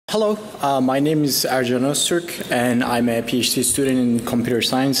Hello, my name is Ercan Ozturk, and I'm a PhD student in computer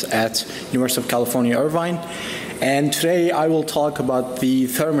science at University of California, Irvine. And today I will talk about the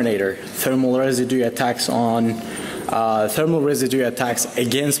Thermanator, thermal residue attacks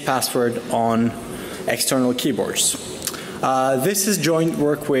against password on external keyboards. This is joint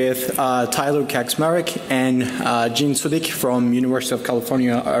work with Tyler Kaczmarek and Tsudik from University of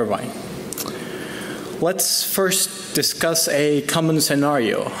California, Irvine. Let's first discuss a common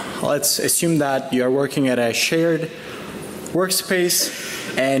scenario. Let's assume that you are working at a shared workspace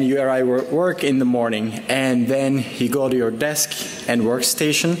and you arrive at work in the morning, and then you go to your desk and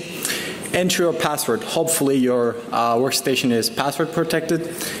workstation, enter your password. Hopefully your workstation is password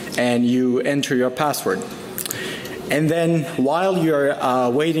protected, and you enter your password. And then while you're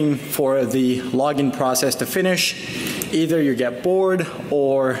waiting for the login process to finish, either you get bored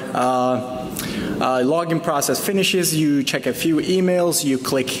or login process finishes, you check a few emails, you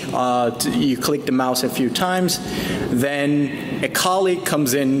click the mouse a few times, then a colleague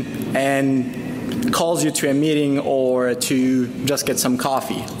comes in and calls you to a meeting or to just get some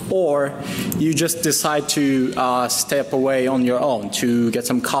coffee, or you just decide to step away on your own to get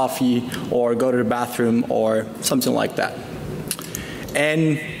some coffee or go to the bathroom or something like that.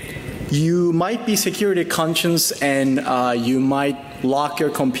 And you might be security conscious and you might lock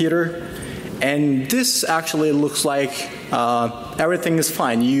your computer. And this actually looks like everything is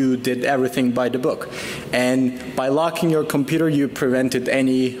fine. You did everything by the book. And by locking your computer, you prevented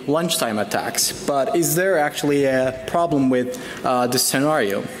any lunchtime attacks. But is there actually a problem with this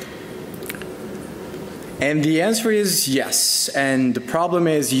scenario? And the answer is yes. And the problem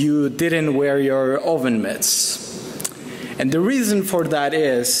is you didn't wear your oven mitts. And the reason for that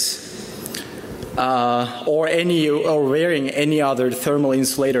is or wearing any other thermal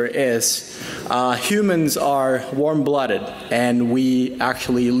insulator is humans are warm-blooded, and we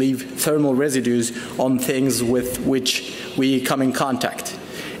actually leave thermal residues on things with which we come in contact.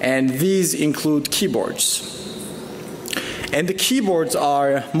 And these include keyboards. And the keyboards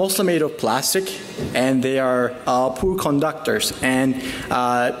are mostly made of plastic, and they are poor conductors, and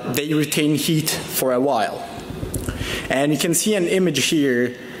they retain heat for a while. And you can see an image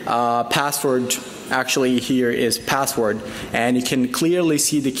here. Password, actually here is password, and you can clearly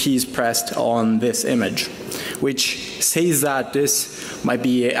see the keys pressed on this image, which says that this might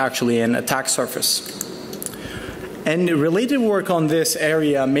be actually an attack surface. And related work on this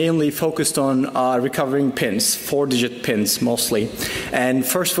area mainly focused on recovering pins, 4-digit pins mostly. And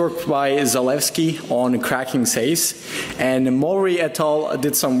first work by Zalewski on cracking safes, and Mori et al.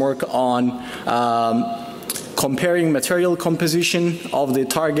 Did some work on comparing material composition of the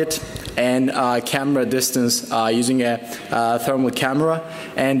target and camera distance using a thermal camera,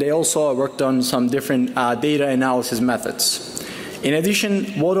 and they also worked on some different data analysis methods. In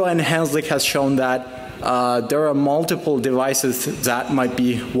addition, Wodo and Hanslick has shown that there are multiple devices that might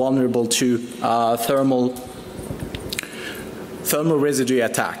be vulnerable to thermal residue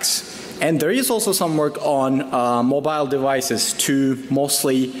attacks. And there is also some work on mobile devices to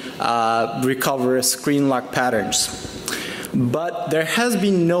mostly recover screen lock patterns. But there has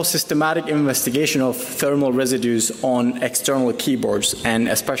been no systematic investigation of thermal residues on external keyboards, and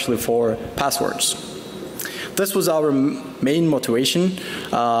especially for passwords. This was our main motivation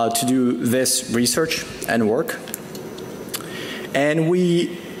to do this research and work. And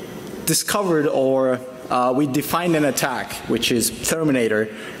we discovered we defined an attack, which is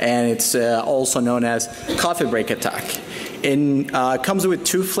Thermanator, and it's also known as coffee break attack. It comes with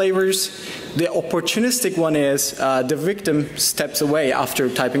two flavors. The opportunistic one is the victim steps away after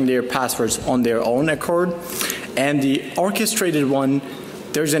typing their passwords on their own accord, and the orchestrated one,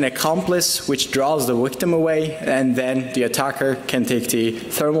 there's an accomplice which draws the victim away, and then the attacker can take the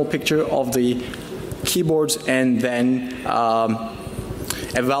thermal picture of the keyboards and then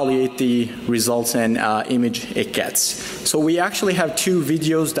evaluate the results and image it gets. So we actually have two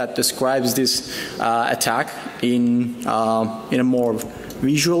videos that describes this attack in a more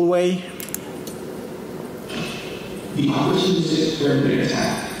visual way. The opportunistic Thermanator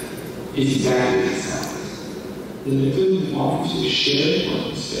attack is exactly what it sounds. The victim walks into a shared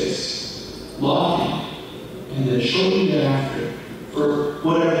workspace, log in, and then shortly thereafter, for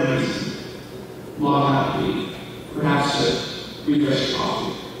whatever reason, log out and leave, perhaps to refresh your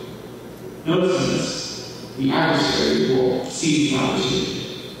coffee. Notice this, the adversary will seize the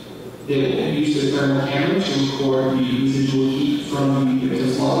opportunity. They will use their thermal camera to record the residual heat from the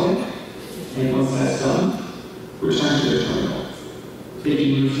victim's login, and once that's done, return to their terminal. They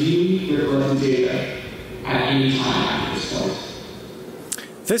can review their collected data at any time after this point.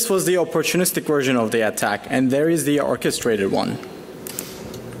 This was the opportunistic version of the attack, and there is the orchestrated one.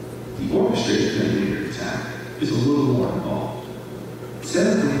 orchestrated Thermanator attack is a little more involved.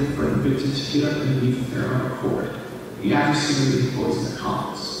 Instead of waiting for the victim to get up underneath their own accord, the adversary employs an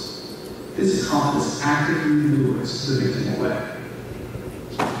accomplice. This accomplice actively lures the victim away.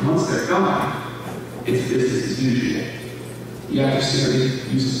 Once they're gone, it's business as usual. The adversary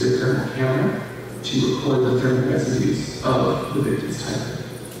uses their thermal camera to record the thermal residues of the victim's type.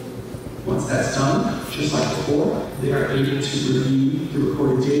 Once that's done, just like before, they are able to review the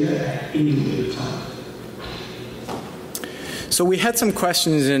recorded data at any later time. So we had some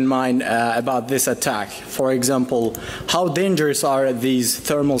questions in mind about this attack. For example, how dangerous are these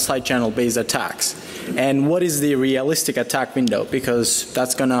thermal side channel based attacks? And what is the realistic attack window? Because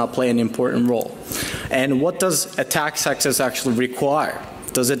that's going to play an important role. And what does attack success actually require?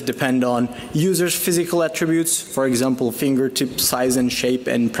 Does it depend on users' physical attributes, for example, fingertip size and shape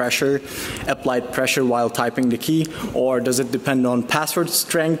and pressure, applied pressure while typing the key? Or does it depend on password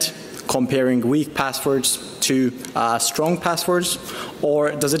strength, comparing weak passwords to strong passwords?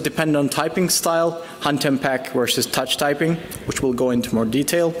 Or does it depend on typing style, hunt and peck versus touch typing, which we'll go into more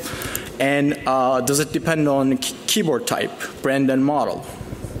detail? And does it depend on keyboard type, brand and model?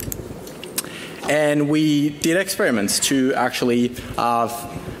 And we did experiments to actually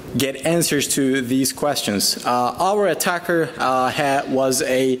get answers to these questions. Our attacker was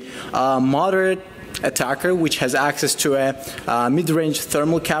a moderate attacker which has access to a mid-range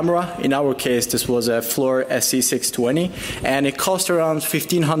thermal camera. In our case, this was a Fluor SC620, and it cost around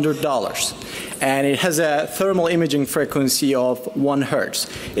 $1,500. And it has a thermal imaging frequency of 1 Hertz.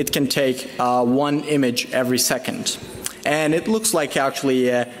 It can take 1 image every second. And it looks like actually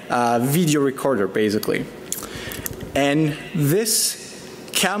a video recorder, basically. And this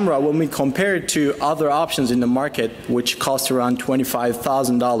camera, when we compare it to other options in the market, which cost around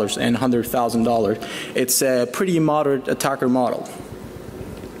 $25,000 and $100,000, it's a pretty moderate attacker model.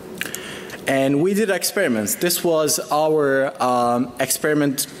 And we did experiments. This was our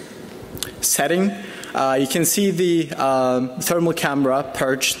experiment setting. You can see the thermal camera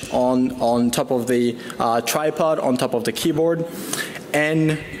perched on top of the tripod, on top of the keyboard.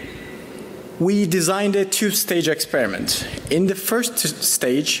 And we designed a 2-stage experiment. In the first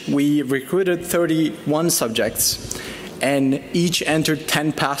stage, we recruited 31 subjects, and each entered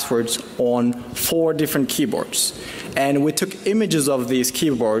 10 passwords on 4 different keyboards. And we took images of these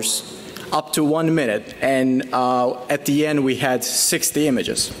keyboards up to 1 minute, and at the end we had 60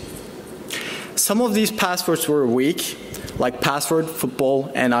 images. Some of these passwords were weak, like password,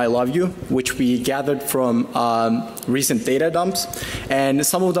 football, and I love you, which we gathered from recent data dumps. And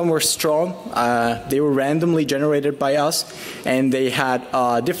some of them were strong. They were randomly generated by us, and they had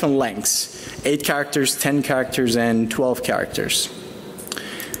different lengths, 8 characters, 10 characters, and 12 characters.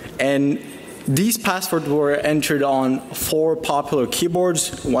 And these passwords were entered on 4 popular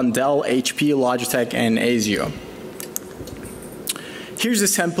keyboards, one Dell, HP, Logitech, and ASIO. Here's a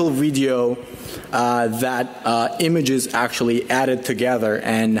sample video that images actually added together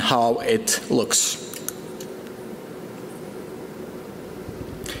and how it looks.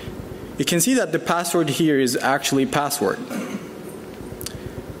 You can see that the password here is actually password.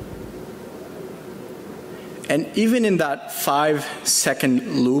 And even in that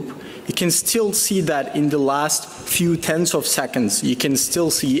 5-second loop, you can still see that in the last few tenths of seconds, you can still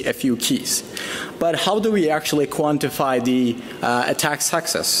see a few keys. But how do we actually quantify the attack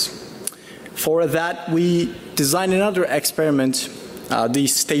success? For that, we designed another experiment, the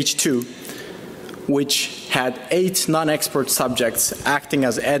stage 2, which had 8 non-expert subjects acting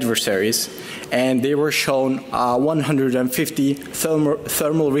as adversaries, and they were shown 150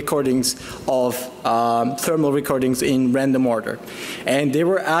 thermal recordings of thermal recordings in random order. And they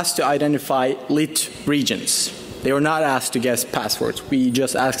were asked to identify lit regions. They were not asked to guess passwords. We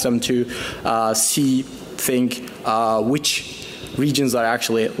just asked them to think which regions are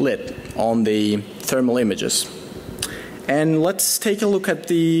actually lit on the thermal images. And let's take a look at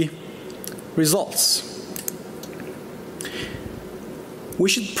the results. We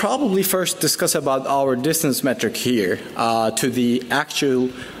should probably first discuss about our distance metric here to the actual,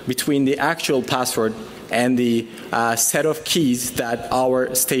 between the actual password and the set of keys that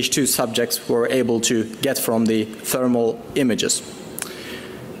our stage 2 subjects were able to get from the thermal images.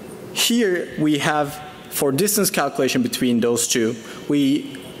 Here we have, for distance calculation between those two,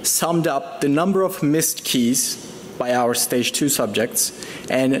 we summed up the number of missed keys by our stage 2 subjects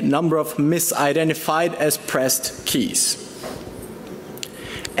and number of misidentified as pressed keys.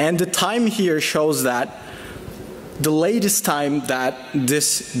 And the time here shows that the latest time that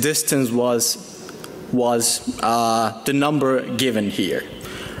this distance was the number given here.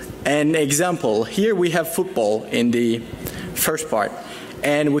 An example, here we have football in the first part.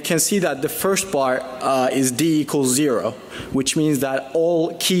 And we can see that the first bar is D equals 0, which means that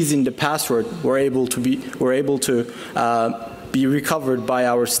all keys in the password were able to be recovered by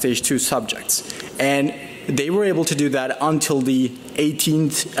our stage 2 subjects. And they were able to do that until the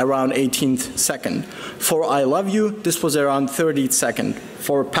around 18th second. For I love you, this was around 30th second.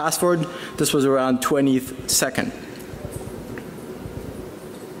 For password, this was around 20th second.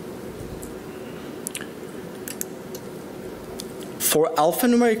 For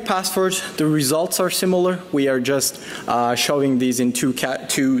alphanumeric passwords, the results are similar. We are just showing these in two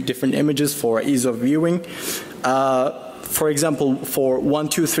different images for ease of viewing. For example, for 1,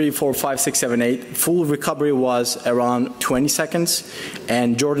 2, 3, 4, 5, 6, 7, 8, full recovery was around 20 seconds,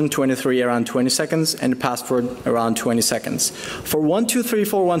 and Jordan 23 around 20 seconds, and password around 20 seconds. For 1, 2, 3,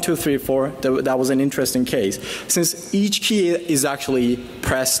 4, 1, 2, 3, 4, that was an interesting case. Since each key is actually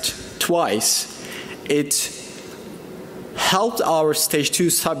pressed twice, it helped our stage 2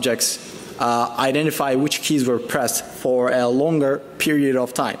 subjects identify which keys were pressed for a longer period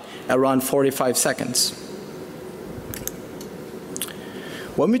of time, around 45 seconds.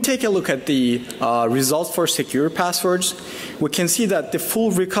 When we take a look at the results for secure passwords, we can see that the full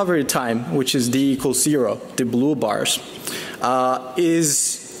recovery time, which is D equals 0, the blue bars,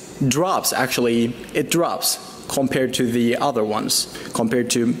 drops compared to the other ones, compared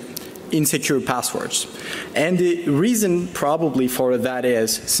to insecure passwords. And the reason probably for that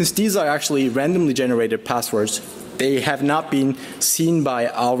is, since these are actually randomly generated passwords, they have not been seen by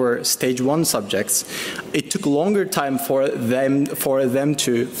our stage 1 subjects. It took longer time for them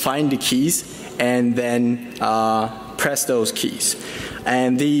to find the keys and then press those keys.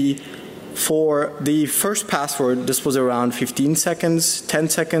 And for the first password, this was around 15 seconds, 10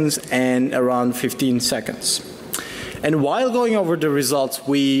 seconds, and around 15 seconds. And while going over the results,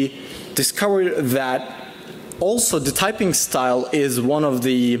 we discovered that also the typing style is one of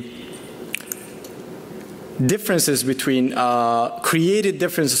the differences between, created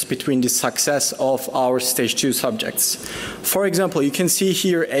differences between the success of our stage 2 subjects. For example, you can see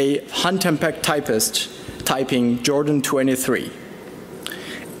here a Hunt and Peck typist typing Jordan 23.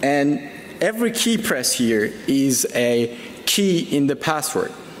 And every key press here is a key in the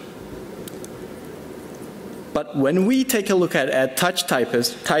password. But when we take a look at a touch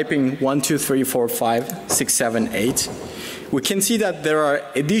typist typing 1, 2, 3, 4, 5, 6, 7, 8, we can see that there are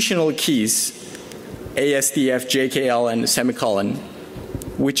additional keys, ASDF, JKL, and semicolon,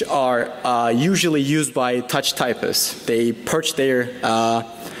 which are usually used by touch typists. They perch their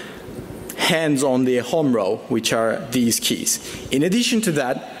hands on the home row, which are these keys. In addition to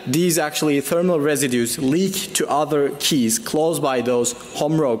that, these actually thermal residues leak to other keys close by those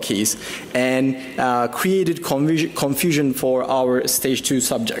home row keys and created confusion for our stage 2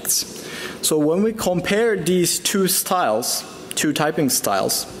 subjects. So when we compare these two typing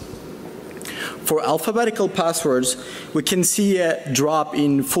styles, for alphabetical passwords, we can see a drop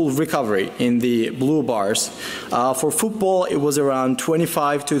in full recovery in the blue bars. For football, it was around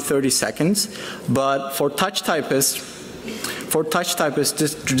 25 to 30 seconds, but for touch typists,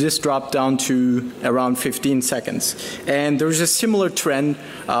 this dropped down to around 15 seconds. And there's a similar trend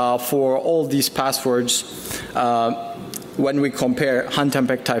for all these passwords when we compare Hunt and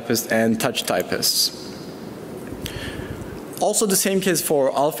Peck typists and touch typists. Also the same case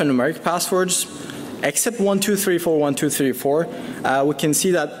for alphanumeric passwords, except 1, 2, 3, 4, 1, 2, 3, 4, we can see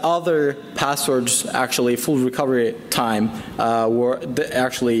that other passwords actually full recovery time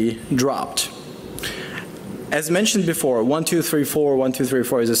actually dropped. As mentioned before, 1, 2, 3, 4, 1, 2, 3,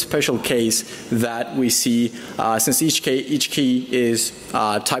 4 is a special case that we see since each key is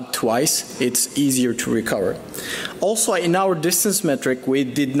typed twice, it's easier to recover. Also, in our distance metric, we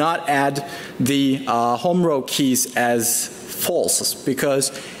did not add the home row keys as false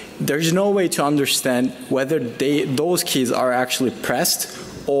because there's no way to understand whether those keys are actually pressed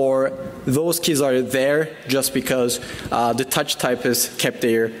or those keys are there just because the touch typists kept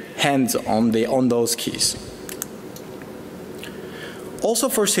their hands on those keys. Also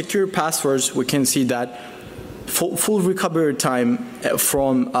for secure passwords, we can see that full recovery time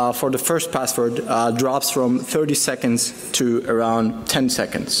for the first password drops from 30 seconds to around 10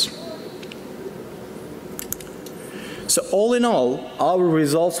 seconds. So all in all, our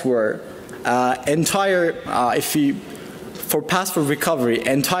results were for password recovery,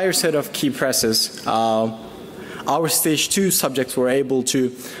 entire set of key presses, our stage 2 subjects were able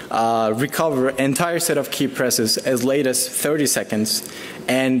to recover entire set of key presses as late as 30 seconds,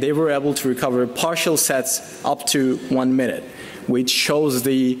 and they were able to recover partial sets up to 1 minute, which shows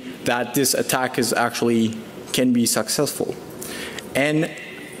that this attack can be successful. And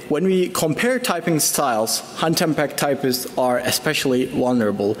when we compare typing styles, hunt and peck typists are especially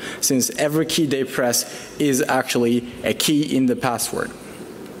vulnerable since every key they press is actually a key in the password.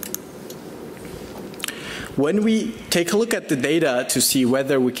 When we take a look at the data to see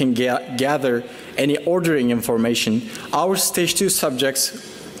whether we can gather any ordering information, our stage 2 subjects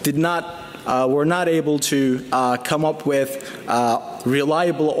were not able to come up with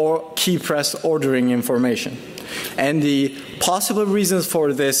reliable or key press ordering information. And the possible reasons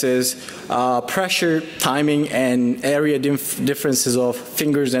for this is pressure, timing, and area differences of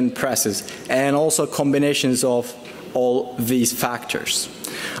fingers and presses, and also combinations of all these factors.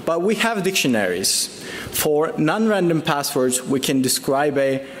 But we have dictionaries. For non-random passwords, we can describe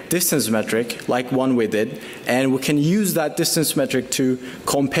a distance metric, like one we did, and we can use that distance metric to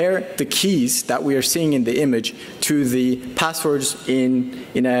compare the keys that we are seeing in the image to the passwords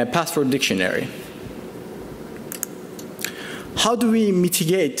in a password dictionary. How do we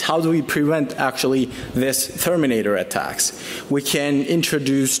mitigate, how do we prevent actually this Thermanator attacks? We can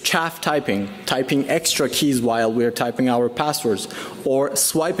introduce chaff typing, typing extra keys while we are typing our passwords, or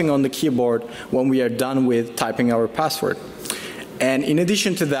swiping on the keyboard when we are done with typing our password. And in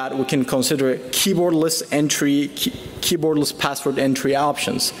addition to that, we can consider keyboardless entry, keyboardless password entry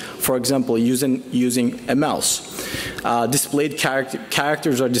options. For example, using a mouse. Displayed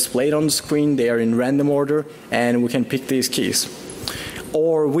characters are displayed on the screen, they are in random order, and we can pick these keys.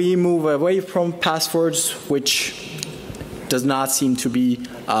 Or we move away from passwords, which does not seem to be,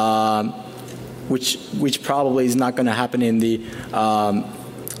 which probably is not going to happen in the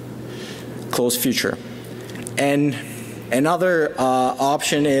close future. And another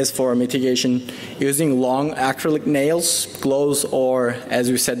option is for mitigation using long acrylic nails, gloves, or, as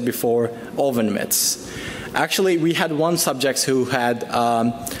we said before, oven mitts. Actually, we had one subject who had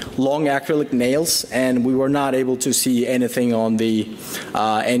long acrylic nails, and we were not able to see anything on the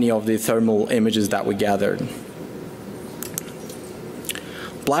any of the thermal images that we gathered.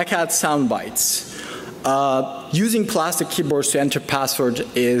 Black hat sound bites. Using plastic keyboards to enter password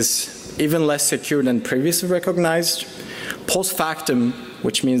is even less secure than previously recognized. Post factum,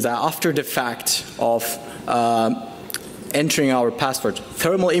 which means that after the fact of entering our password,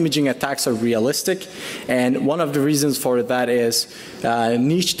 thermal imaging attacks are realistic, and one of the reasons for that is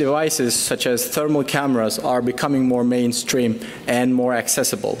niche devices such as thermal cameras are becoming more mainstream and more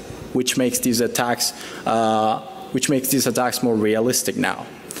accessible, which makes these attacks more realistic now.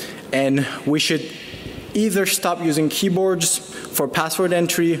 And we should either stop using keyboards for password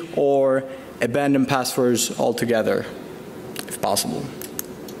entry or abandon passwords altogether, if possible.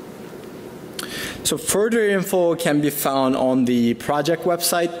 So further info can be found on the project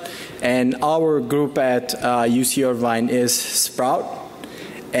website, and our group at UC Irvine is Sprout,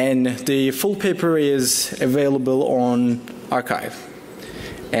 and the full paper is available on archive.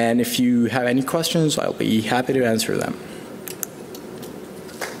 And if you have any questions, I'll be happy to answer them.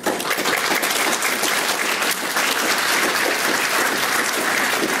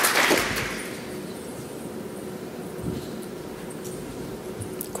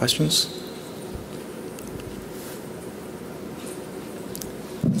 Questions?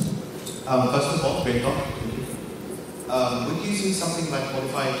 First of all, would using something like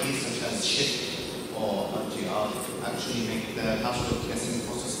modifier keys such as shift or GR actually make the password guessing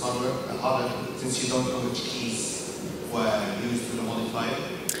process harder since you don't know which keys were used for the modifier?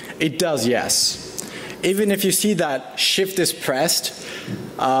 It does, yes. Even if you see that shift is pressed,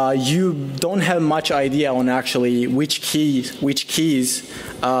 you don't have much idea on actually which keys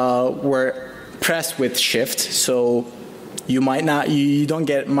were pressed with shift, so you don't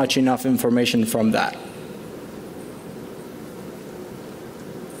get much enough information from that.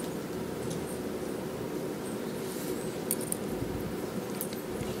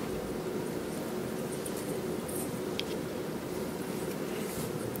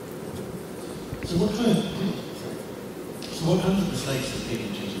 So what kinds of mistakes do people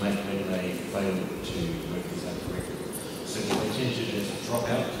tend to make when they fail to work this out correctly? So do they tend to just drop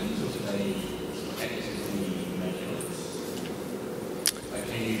out keys, or do they actively make errors? Like,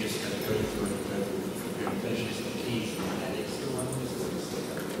 can you just kind of go through implementations of keys and add extra ones, or is it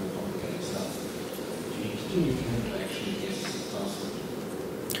kind of more complicated stuff? Do you need to do if you want to actually guess the password?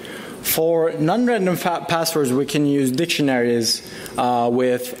 For non-random passwords, we can use dictionaries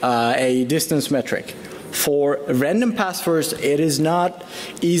with a distance metric. For random passwords, it is not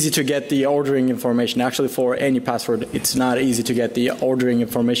easy to get the ordering information. Actually, for any password, it's not easy to get the ordering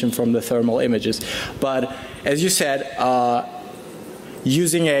information from the thermal images. But as you said,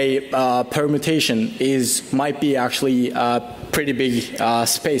 using a permutation might be actually pretty big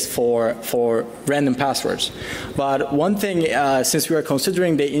space for random passwords. But one thing, since we are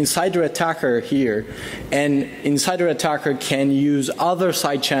considering the insider attacker here, an insider attacker can use other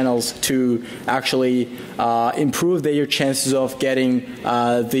side channels to actually improve their chances of getting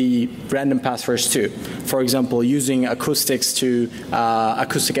the random passwords too. For example, using acoustic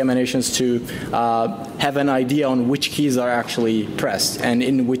emanations to have an idea on which keys are actually pressed and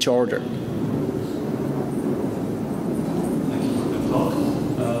in which order.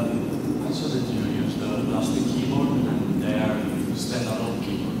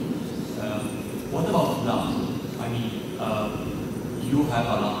 You have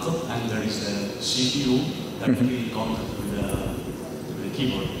a laptop and there is a CPU that really contact with the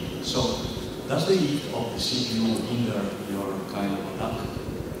keyboard. So does the heat of the CPU hinder your kind of attack?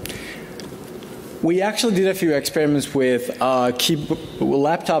 We actually did a few experiments with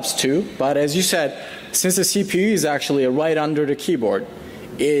laptops too, but as you said, since the CPU is actually right under the keyboard,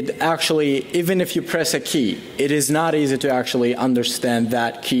 it actually, even if you press a key, it is not easy to actually understand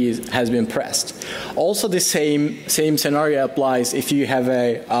that key has been pressed. Also, the same scenario applies if you have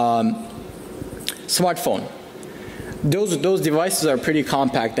a smartphone. Those devices are pretty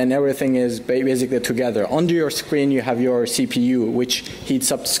compact and everything is basically together. Under your screen you have your CPU, which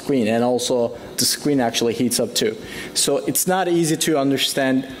heats up the screen, and also the screen actually heats up too. So it's not easy to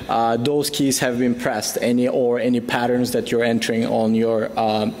understand those keys have been pressed, any patterns that you're entering on your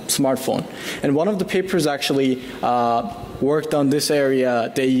smartphone. And one of the papers actually worked on this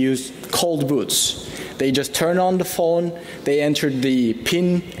area. They used cold boots. They just turn on the phone, they entered the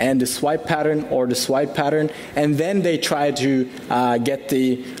pin and the swipe pattern or the swipe pattern, and then they try to get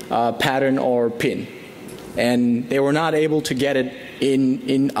the pattern or pin. And they were not able to get it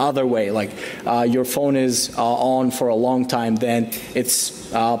in other way, like your phone is on for a long time, then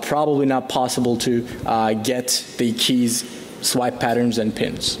it's probably not possible to get the keys, swipe patterns, and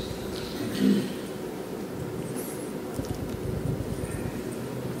pins.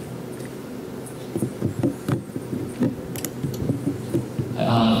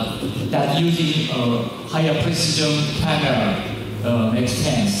 That using a higher precision camera makes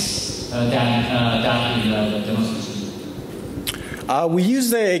sense than that in the demonstration. We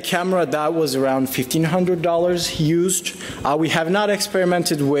used a camera that was around $1,500 used. We have not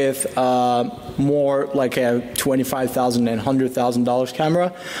experimented with more like a $25,000 and $100,000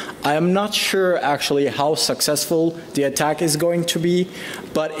 camera. I am not sure actually how successful the attack is going to be,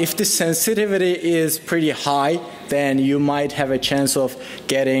 but if the sensitivity is pretty high, then you might have a chance of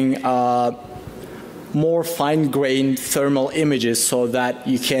getting more fine-grained thermal images so that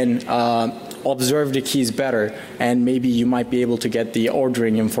you can observe the keys better, and maybe you might be able to get the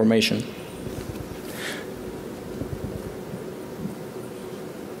ordering information.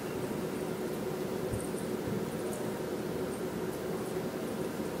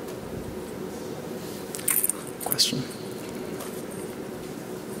 Question?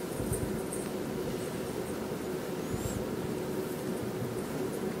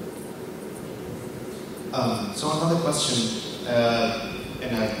 So another question,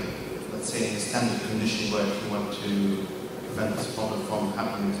 in a, let's say, in a standard condition where if you want to prevent this problem from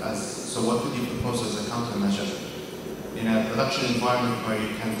happening, so what would you propose as a countermeasure? In a production environment where you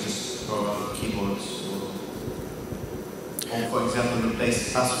can just throw out keyboards, or for example,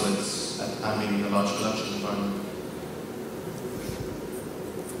 replace passwords at having a large production environment?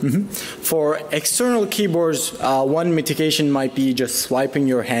 For external keyboards, one mitigation might be just swiping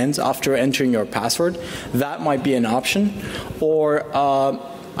your hands after entering your password. That might be an option. Or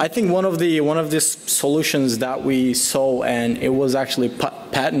I think one of the solutions that we saw, and it was actually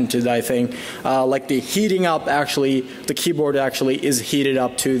patented, I think, like the heating up, actually, the keyboard actually is heated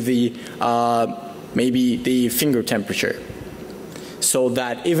up to the maybe the finger temperature, so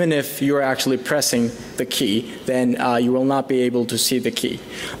that even if you're actually pressing the key, then you will not be able to see the key.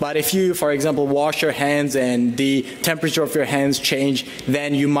 But if you, for example, wash your hands and the temperature of your hands change,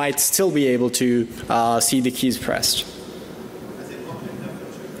 then you might still be able to see the keys pressed.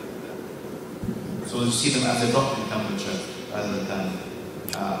 So you see them as a drop in temperature rather than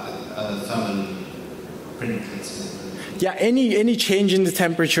a thermal print. Yeah, any change in the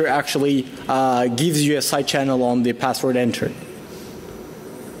temperature actually gives you a side channel on the password entered.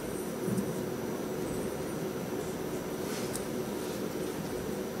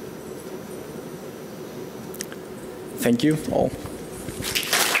 Thank you all.